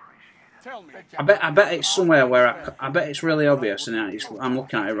 I bet it's somewhere where I bet it's really obvious, and I'm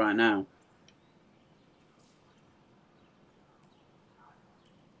looking at it right now.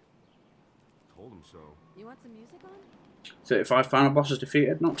 Told him so. You want some music on? 35 final bosses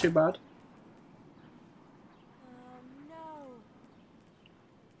defeated, not too bad.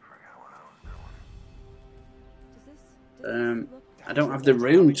 No. I don't have the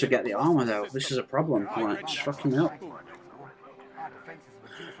room to get the armor though. This is a problem. Like, it's fucking me up.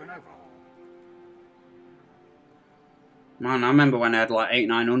 Man, I remember when I had like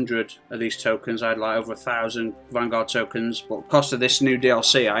 800-900 of these tokens. I had like over 1,000 Vanguard tokens, but because of this new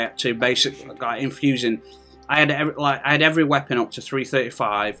DLC, I had to basically like infusing. I had every weapon up to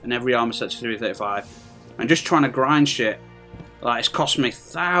 335 and every armor set to 335, and just trying to grind shit. Like, it's cost me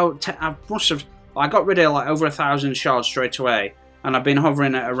I got rid of like over 1,000 shards straight away, and I've been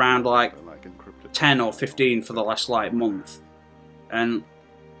hovering at around like 10 or 15 for the last like month, and.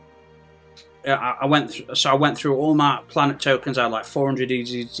 I went through all my planet tokens. I had like 400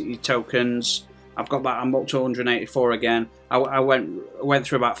 easy tokens. I've got back. I'm up to 184 again. I went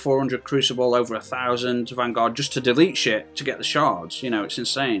through about 400 Crucible, over 1,000 Vanguard, just to delete shit to get the shards. You know, it's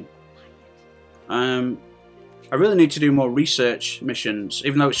insane. I really need to do more research missions,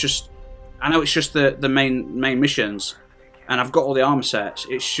 even though it's just. I know it's just the main missions, and I've got all the armor sets.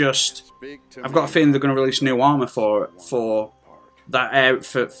 It's just I've got a feeling they're going to release new armor for that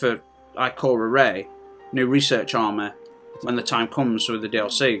for I call array, new research armor, when the time comes with the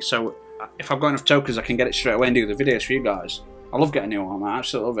DLC. So if I've got enough tokens, I can get it straight away and do the videos for you guys. I love getting new armor, I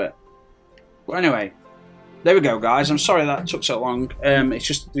absolutely love it. But anyway, there we go, guys. I'm sorry that took so long. It's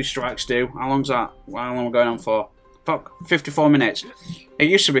just these strikes do. How long's that? How long am I going on for? Fuck, 54 minutes. It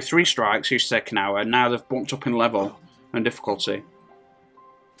used to be 3 strikes, it used to take an hour. Now they've bumped up in level and difficulty.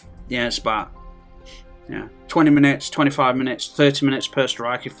 Yeah, it's about. Yeah, 20 minutes, 25 minutes, 30 minutes per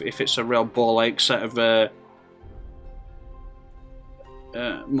strike if it's a real ball ache set of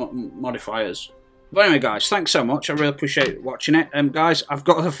modifiers. But anyway, guys, thanks so much. I really appreciate watching it. Guys, I've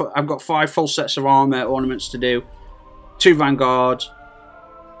got 5 full sets of armor ornaments to do, 2 Vanguard,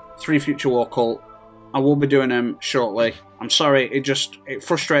 3 Future War Cult. I will be doing them shortly. I'm sorry, it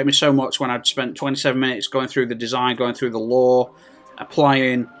frustrated me so much when I'd spent 27 minutes going through the design, going through the lore,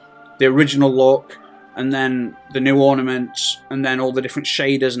 applying the original look, and then the new ornaments, and then all the different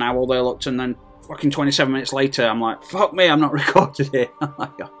shaders and how all they looked, and then fucking 27 minutes later, I'm like, fuck me, I'm not recorded it. I'm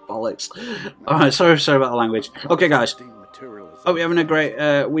like, oh, bollocks. Alright, sorry about the language. Okay, guys. Hope you're having a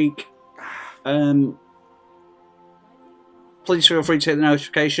great week. Please feel free to hit the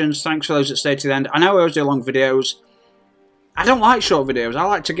notifications. Thanks for those that stayed to the end. I know I always do long videos. I don't like short videos. I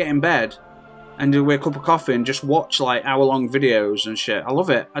like to get in bed and do a cup of coffee and just watch like hour-long videos and shit. I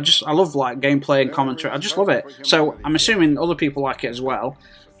love it. I love like gameplay and commentary. I just love it. So I'm assuming other people like it as well.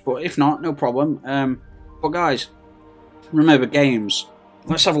 But if not, no problem. But guys, remember games.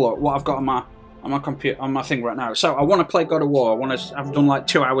 Let's have a look what I've got on my computer, on my thing right now. So I want to play God of War. I've done like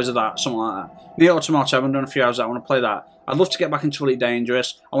 2 hours of that, something like that. Nier Automata, I've done a few hours of that. I want to play that. I'd love to get back into Elite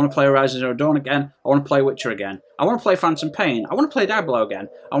Dangerous. I want to play Horizon Zero Dawn again. I want to play Witcher again. I want to play Phantom Pain. I want to play Diablo again.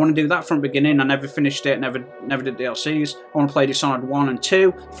 I want to do that from the beginning. I never finished it, never did DLCs. I want to play Dishonored 1 and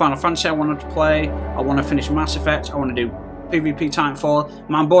 2. Final Fantasy I wanted to play. I want to finish Mass Effect. I want to do PvP Titanfall.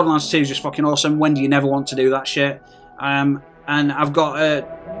 Man, Borderlands 2 is just fucking awesome. When do you never want to do that shit? And I've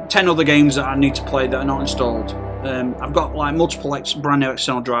got 10 other games that I need to play that are not installed. I've got like multiple brand new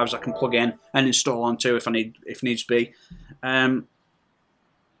external drives I can plug in and install onto if needs be.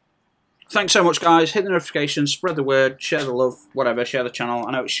 Thanks so much, guys. Hit the notifications, spread the word, share the love, whatever. Share the channel.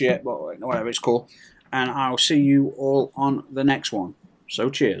 I know it's shit, but whatever, it's cool. And I'll see you all on the next one. So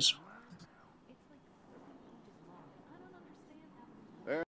cheers.